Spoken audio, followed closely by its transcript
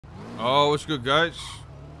Oh, what's good, guys?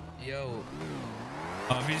 Yo.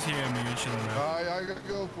 If he's here, I'm gonna chill out. I gotta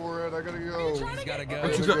go for it. I gotta go. He's gotta go.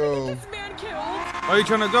 What you go? This man killed. Where are you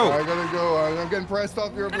trying to go? I gotta go. I'm getting pressed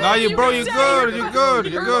off your block. Nah, you bro, you're good. You're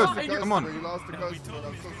good. You're good. You Come on. lost the customer.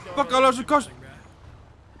 I'm so sorry. Fuck, I lost the customer.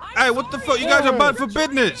 Hey, what the fuck? You guys are bad for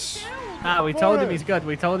business. Nah, we told him he's good.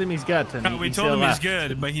 We told him he's good. No, we told him he's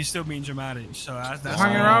good, but he's still being dramatic. So that's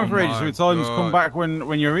hanging around for ages. So we told him to God. come back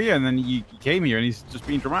when you're here, and then you came here, and he's just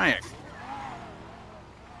being dramatic.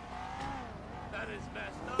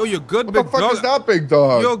 Oh, you're good, What big the fuck dog. is that, big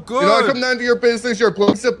dog? You're good. You know, I come down to your business, your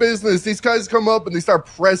place of business. These guys come up and they start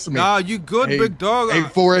pressing me. Nah, you good, Hey, big dog. Hey,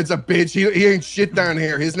 4Head's a bitch. He ain't shit down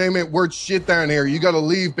here. His name ain't worth shit down here. You gotta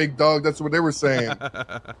leave, big dog. That's what they were saying.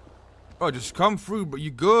 Bro, just come through, but you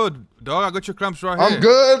good, dog. I got your clamps right here. I'm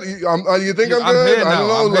good. You think I'm I'm good? here I don't now.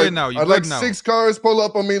 know. I'm here Like, now. You I like good now. 6 cars pull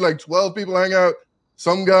up on me, like 12 people hang out.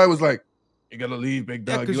 Some guy was like, "You gotta leave, big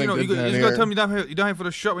Yeah, dog. because you ain't you good down just here." gotta tell me you're down here for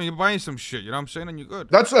the shop when you're buying some shit. You know what I'm saying? And you're good.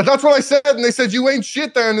 That's what I said, and they said you ain't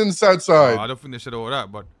shit down in the south side. I don't think they said all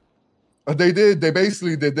that, but They did. They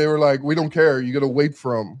basically did. They were like, "We don't care. You gotta wait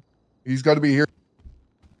for him. He's got to be here."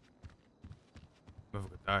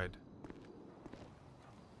 motherfucker died.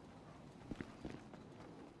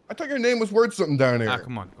 I thought your name was worth something down here. Ah,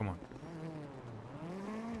 come on, come on.